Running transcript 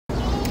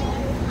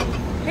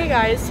Hey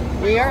guys,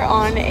 we are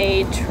on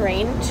a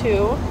train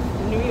to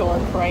New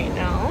York right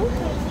now,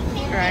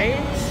 right?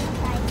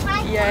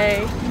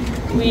 Yay.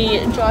 We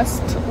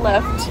just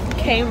left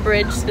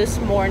Cambridge this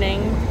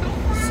morning,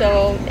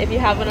 so if you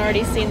haven't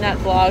already seen that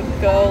vlog,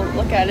 go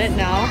look at it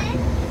now.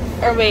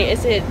 Or wait,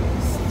 it'd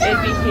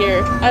be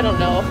here, I don't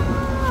know,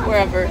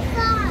 wherever.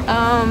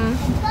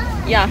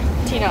 Yeah,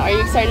 Tina, are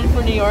you excited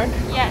for New York?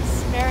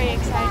 Yes, very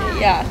excited.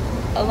 Yeah,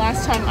 the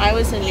last time I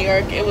was in New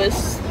York, it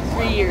was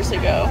 3 years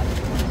ago.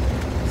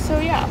 So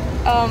yeah,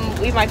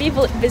 we might be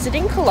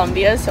visiting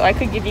Columbia, so I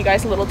could give you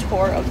guys a little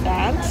tour of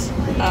that.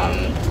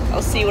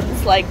 I'll see what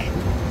it's like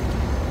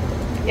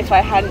if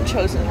I hadn't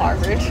chosen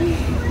Harvard.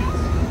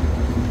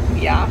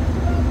 Yeah,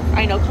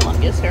 I know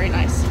Columbia is very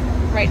nice.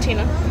 Right,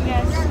 Tina?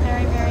 Yes,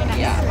 very, very nice.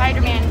 Yeah.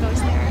 Spider-Man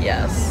goes there.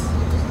 Yes.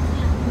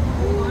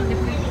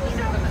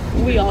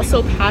 We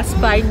also passed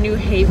by New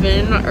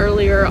Haven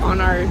earlier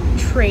on our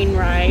train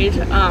ride.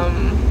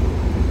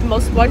 The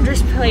most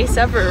wondrous place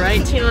ever,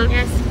 right, Tina?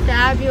 Yes,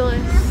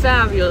 fabulous.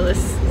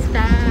 Fabulous.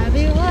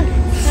 Fabulous.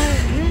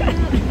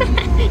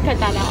 Cut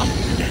that out.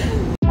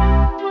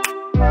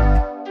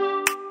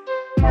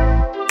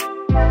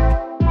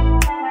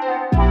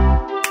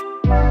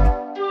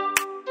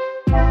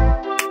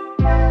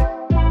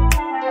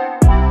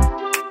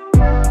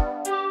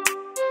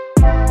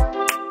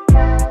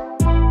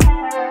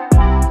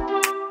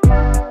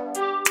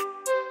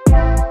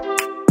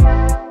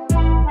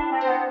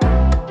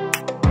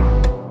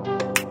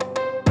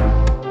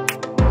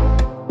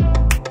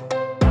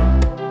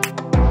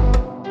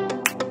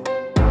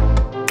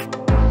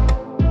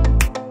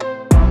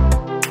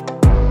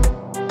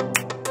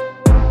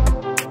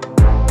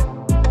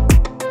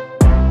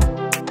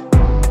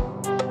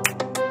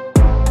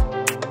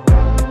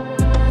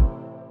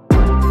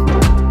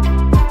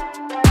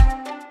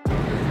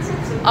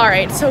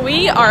 Alright, so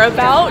we are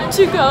about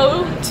to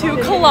go to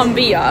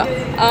Columbia.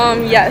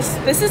 Yes,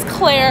 this is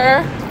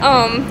Claire,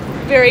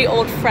 very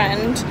old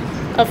friend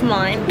of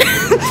mine.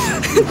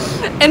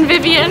 And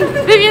Vivian.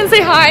 Vivian,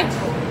 say hi.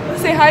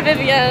 Say hi,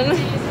 Vivian.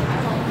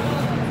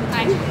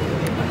 Hi.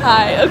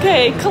 Hi,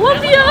 okay,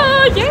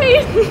 Columbia,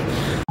 yay!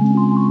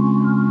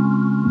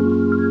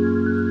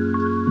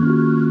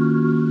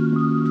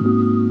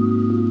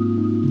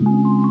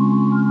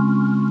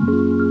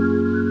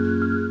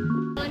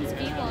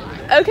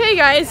 Okay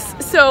guys,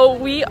 so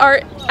we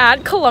are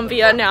at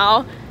Columbia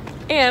now,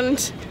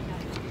 and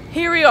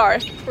here we are.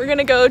 We're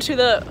gonna go to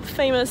the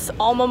famous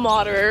alma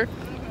mater.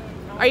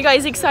 Are you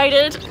guys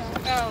excited?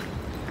 Oh,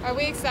 are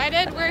we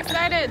excited? We're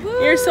excited.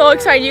 You're so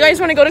excited. You guys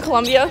wanna go to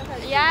Columbia?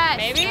 Yes.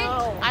 Maybe?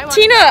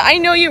 Tina, I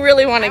know you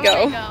really wanna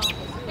go.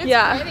 It's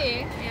Yeah.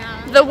 pretty.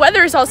 Yeah. The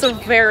weather is also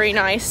very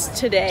nice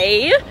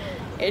today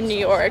in New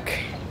York.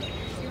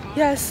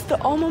 Yes, the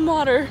alma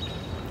mater.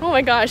 Oh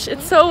my gosh,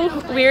 it's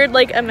so weird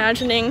like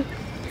imagining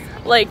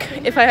like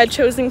if I had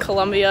chosen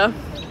Columbia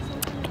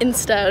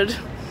instead.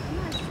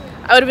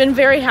 I would have been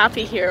very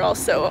happy here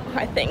also,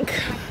 I think.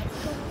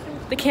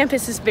 The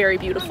campus is very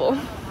beautiful.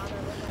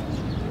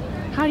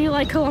 How do you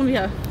like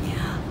Columbia?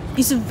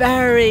 It's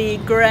very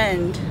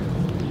grand.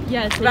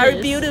 Yes, it Very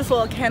is.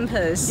 beautiful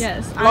campus.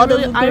 Yes, I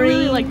really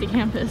really like the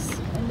campus.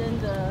 And then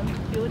the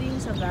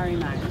buildings are very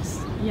nice.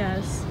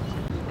 Yes.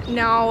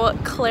 Now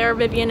Claire,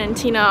 Vivian, and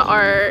Tina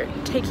are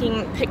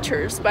taking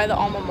pictures by the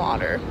alma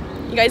mater.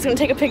 You guys gonna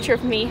take a picture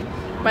of me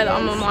by the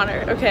alma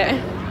mater? Okay.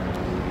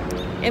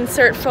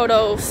 Insert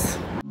photos.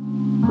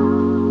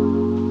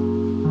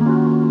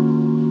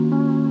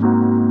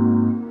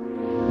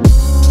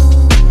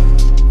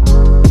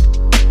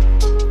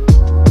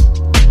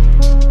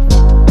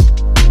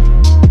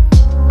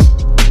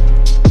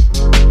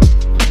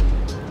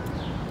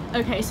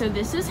 Okay, so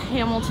this is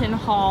Hamilton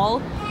Hall,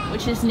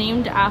 which is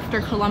named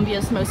after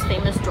Columbia's most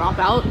famous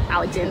dropout,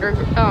 Alexander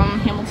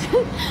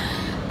Hamilton.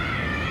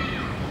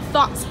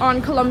 Thoughts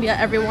on Columbia,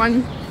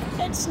 everyone?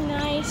 It's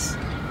nice.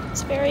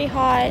 It's very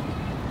hot.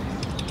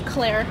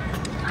 Claire,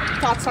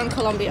 thoughts on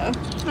Columbia?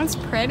 It's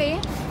pretty.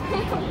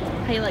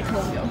 How do you like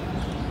Columbia?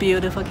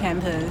 Beautiful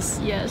campus.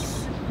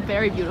 Yes,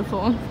 very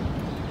beautiful.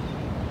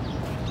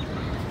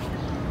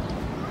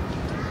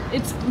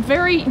 It's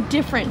very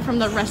different from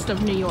the rest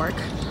of New York.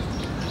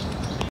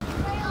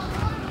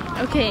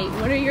 Okay,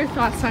 what are your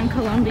thoughts on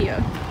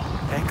Columbia?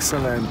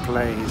 Excellent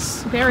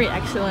place. Very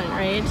excellent,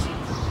 right?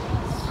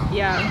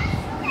 Yeah.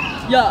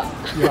 Yeah.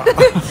 Yeah.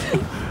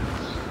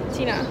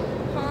 Tina,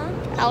 Huh?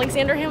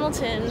 Alexander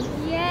Hamilton.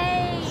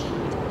 Yay.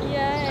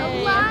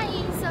 Yay.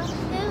 Eliza.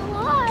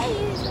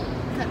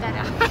 Cut that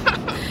out.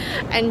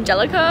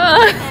 Angelica.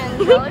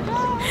 Angelica.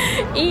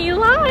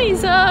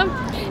 Eliza.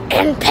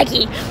 And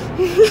Peggy.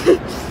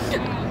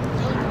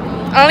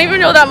 I don't even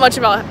know that much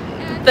about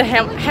the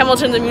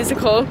Hamilton the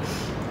musical,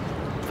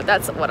 but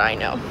that's what I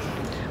know.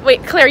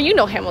 Wait, Claire, you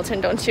know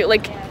Hamilton, don't you?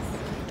 Like,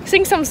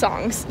 sing some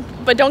songs,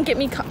 but don't get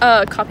me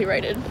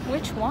copyrighted.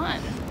 Which one?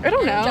 I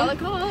don't know.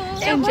 Angelica.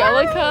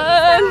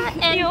 Angelica.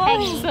 And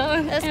Eliza,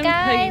 Peggy. The and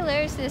Peggy.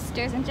 Schuyler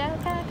sisters.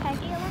 Angelica,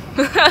 Peggy,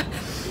 Eliza.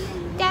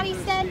 Daddy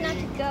said not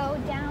to go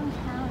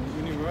downtown.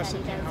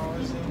 University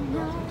housing,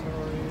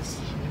 dormitories.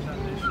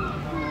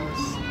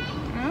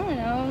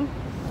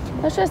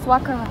 Let's just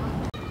walk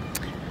around.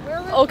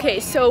 Okay,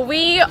 so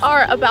we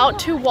are about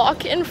to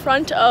walk in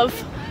front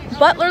of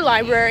Butler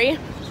Library.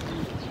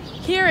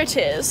 Here it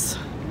is.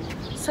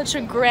 Such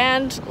a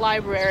grand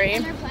library.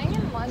 They're playing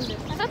in London.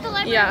 I thought the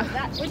library Yeah. was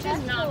that, which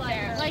is not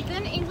fair. Like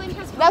then England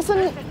has.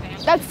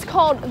 That's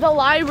called the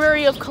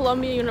Library of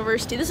Columbia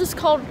University. This is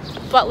called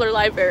Butler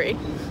Library.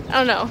 I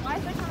don't know. Why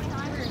is there so many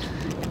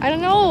libraries? I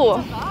don't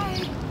know.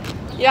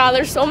 Bye. Yeah,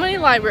 there's so many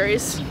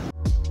libraries.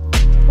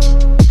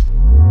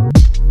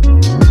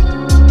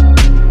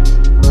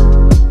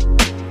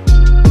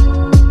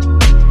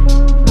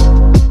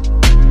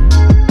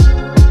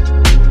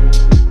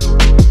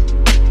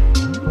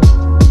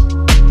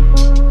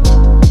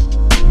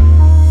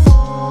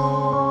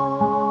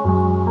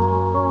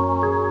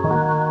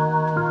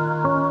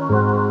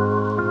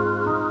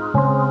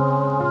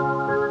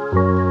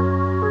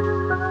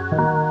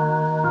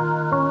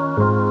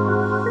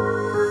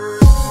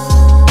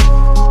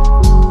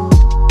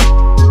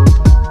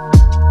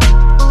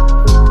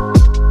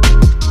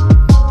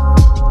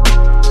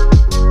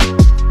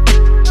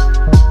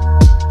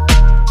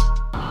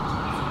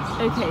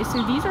 Okay,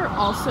 so these are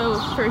also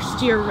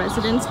first-year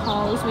residence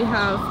halls. We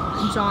have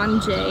John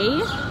Jay.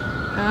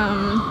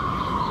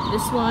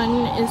 This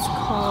one is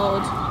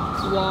called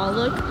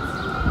Wallach,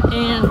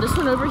 and this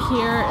one over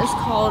here is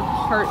called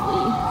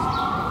Hartley.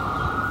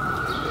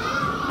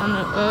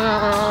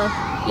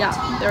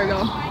 Yeah, there we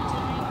go,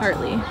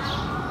 Hartley.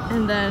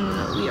 And then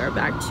we are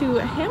back to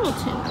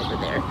Hamilton over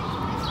there.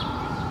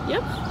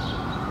 Yep.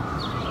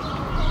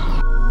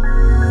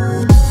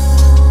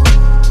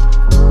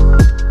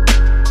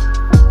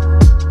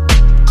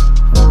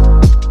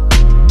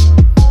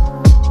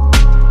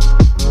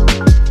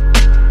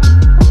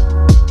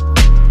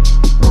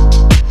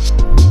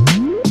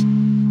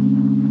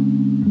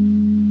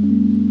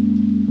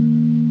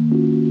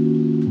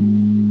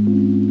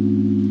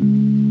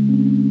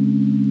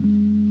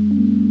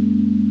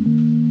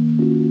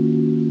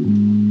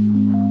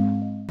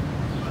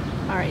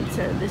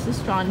 So this is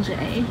John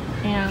Jay,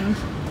 and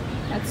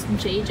that's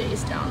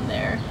JJ's down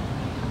there.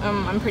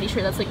 I'm pretty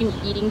sure that's like an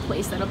eating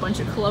place that a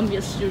bunch of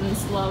Columbia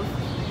students love.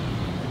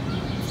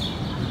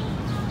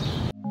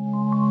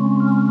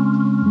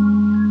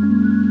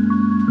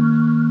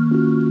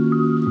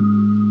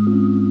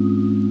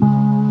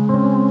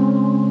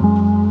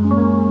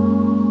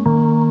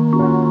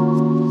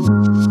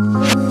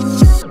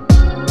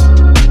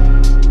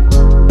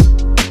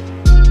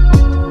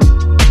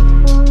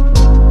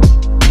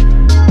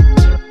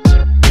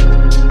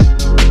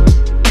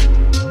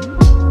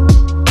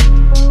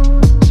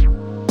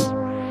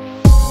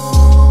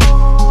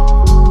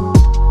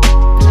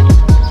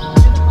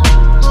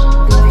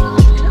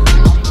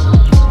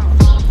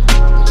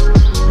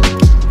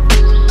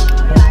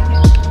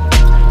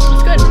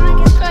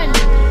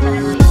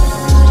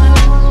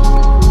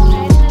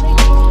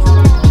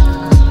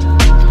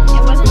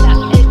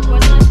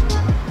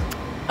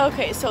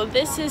 Okay, so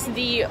this is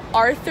the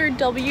Arthur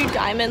W.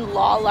 Diamond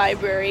Law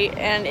Library,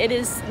 and it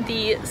is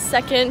the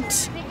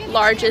second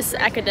largest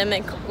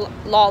academic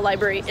law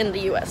library in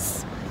the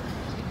US.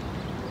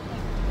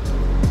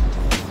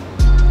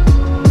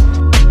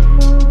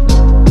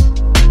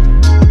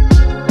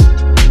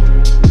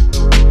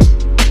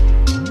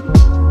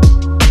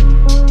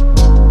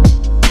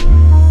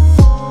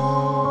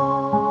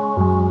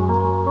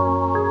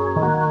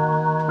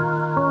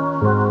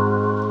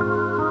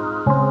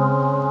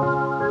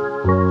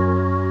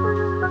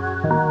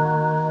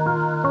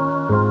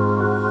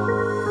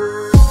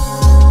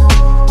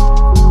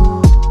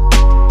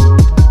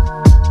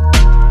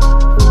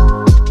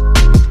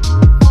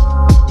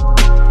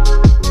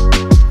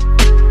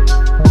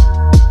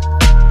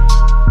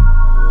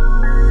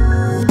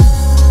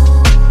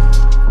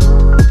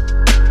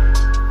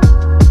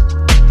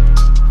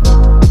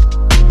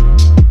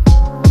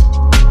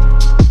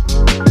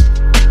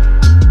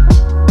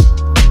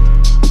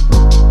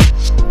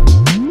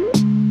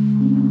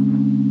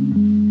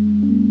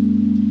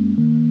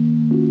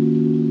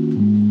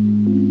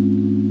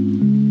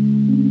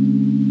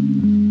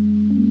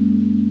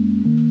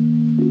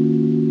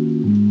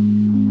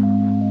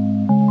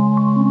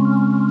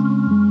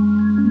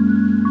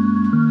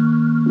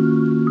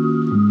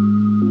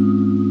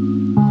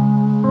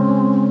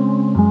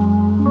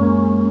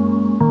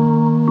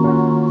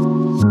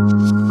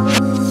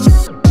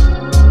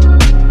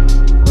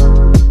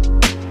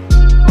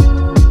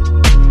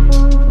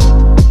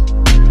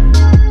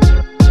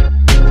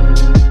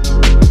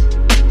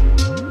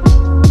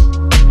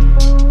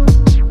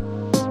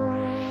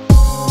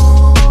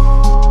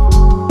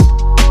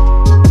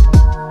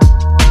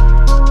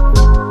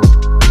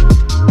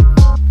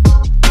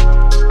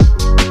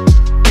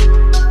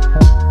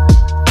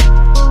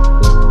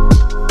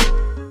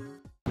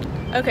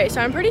 Okay,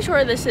 so I'm pretty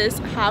sure this is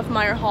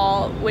Havmeyer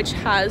Hall, which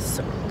has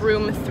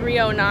room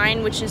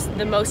 309, which is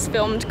the most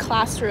filmed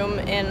classroom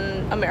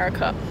in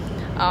America.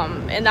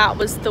 And that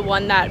was the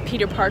one that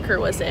Peter Parker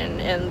was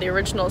in the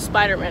original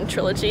Spider-Man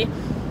trilogy.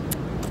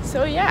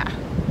 So yeah,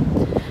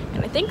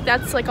 and I think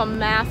that's like a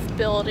math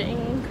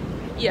building.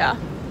 Yeah,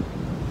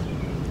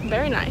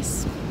 very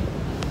nice.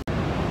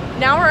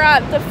 Now we're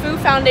at the Fu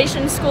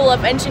Foundation School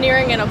of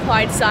Engineering and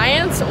Applied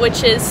Science,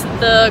 which is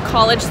the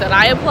college that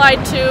I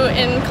applied to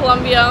in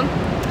Columbia.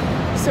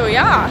 So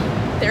yeah,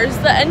 there's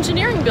the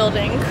engineering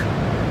building.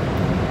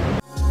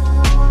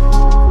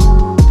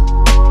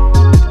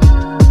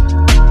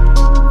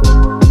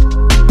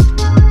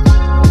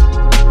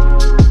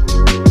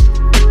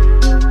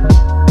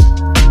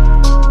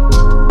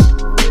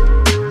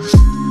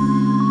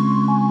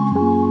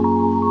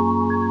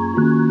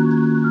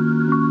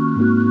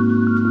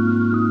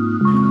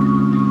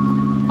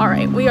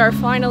 Alright, we are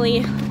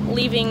finally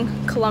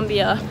leaving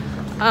Columbia.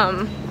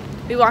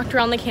 We walked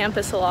around the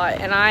campus a lot,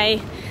 and I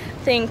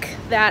think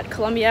that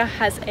Columbia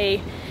has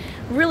a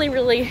really,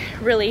 really,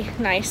 really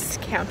nice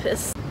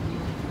campus.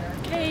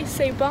 Okay,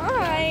 say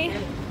bye.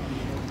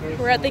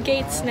 We're at the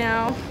gates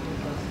now.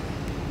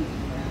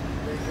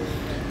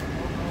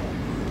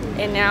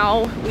 And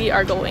now we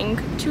are going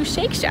to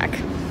Shake Shack.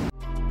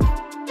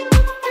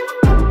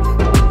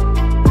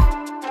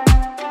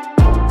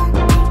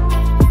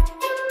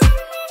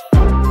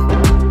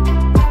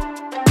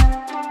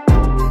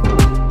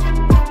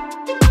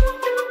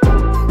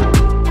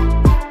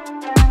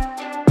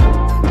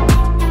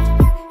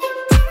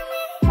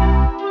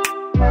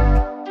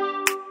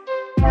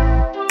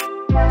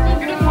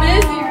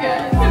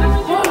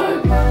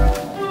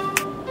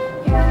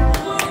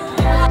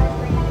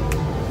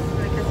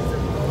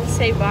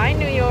 Say bye,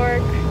 New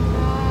York.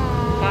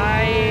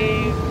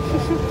 Bye.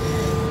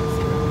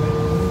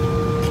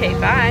 Okay,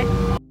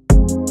 bye.